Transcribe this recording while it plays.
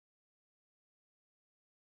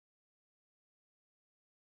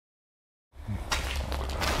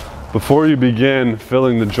Before you begin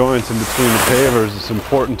filling the joints in between the pavers, it's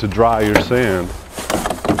important to dry your sand.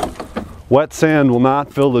 Wet sand will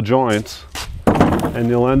not fill the joints, and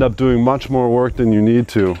you'll end up doing much more work than you need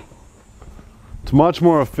to. It's much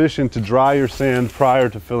more efficient to dry your sand prior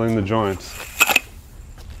to filling the joints.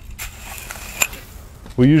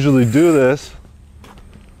 We usually do this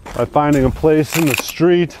by finding a place in the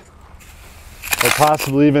street or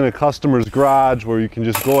possibly even a customer's garage where you can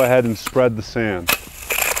just go ahead and spread the sand.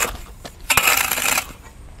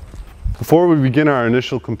 Before we begin our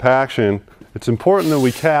initial compaction, it's important that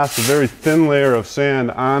we cast a very thin layer of sand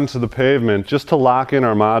onto the pavement just to lock in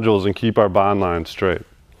our modules and keep our bond line straight.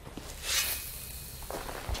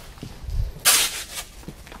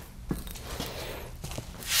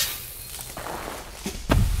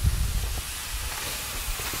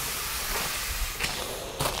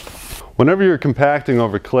 Whenever you're compacting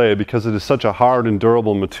over clay, because it is such a hard and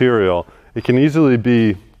durable material, it can easily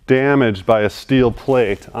be damaged by a steel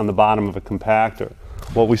plate on the bottom of a compactor.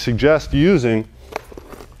 What we suggest using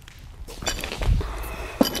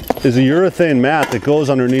is a urethane mat that goes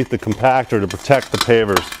underneath the compactor to protect the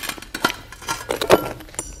pavers.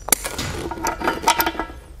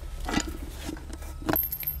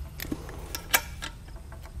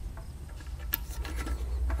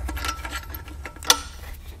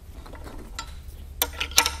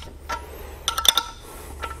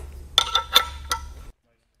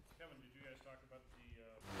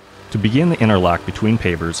 To begin the interlock between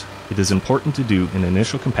pavers, it is important to do an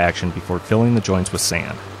initial compaction before filling the joints with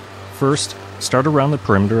sand. First, start around the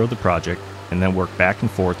perimeter of the project and then work back and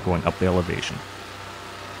forth going up the elevation.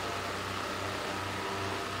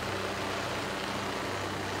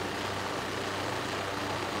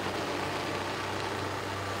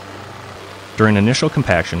 During initial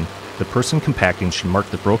compaction, the person compacting should mark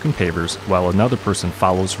the broken pavers while another person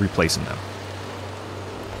follows replacing them.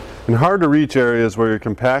 In hard to reach areas where your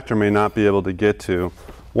compactor may not be able to get to,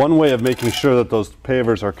 one way of making sure that those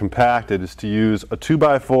pavers are compacted is to use a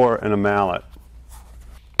 2x4 and a mallet.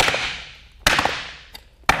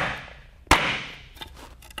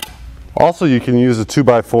 Also, you can use a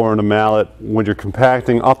 2x4 and a mallet when you're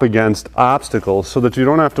compacting up against obstacles so that you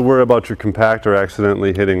don't have to worry about your compactor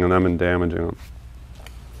accidentally hitting them and damaging them.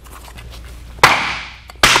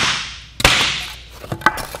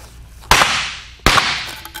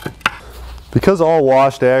 Because all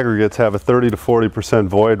washed aggregates have a 30 to 40%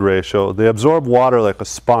 void ratio, they absorb water like a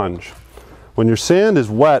sponge. When your sand is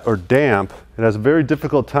wet or damp, it has a very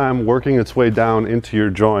difficult time working its way down into your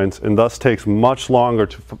joints and thus takes much longer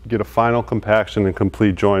to get a final compaction and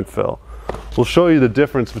complete joint fill. We'll show you the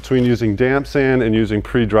difference between using damp sand and using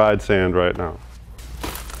pre-dried sand right now.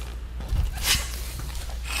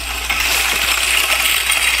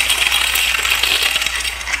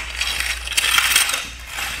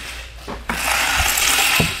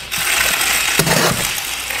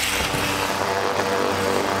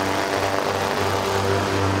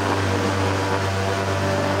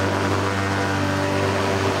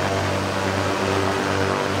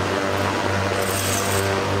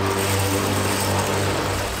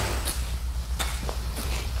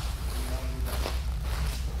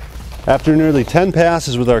 After nearly 10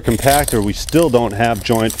 passes with our compactor, we still don't have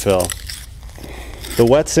joint fill. The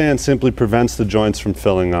wet sand simply prevents the joints from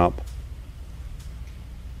filling up.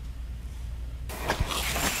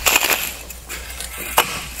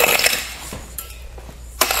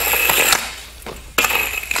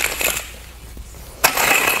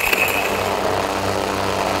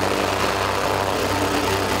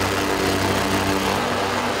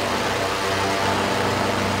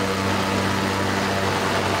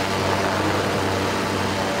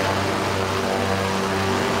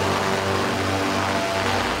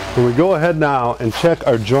 When we go ahead now and check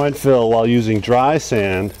our joint fill while using dry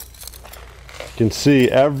sand, you can see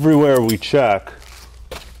everywhere we check,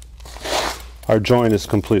 our joint is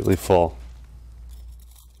completely full.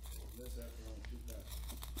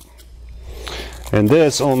 And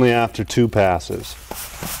this only after 2 passes.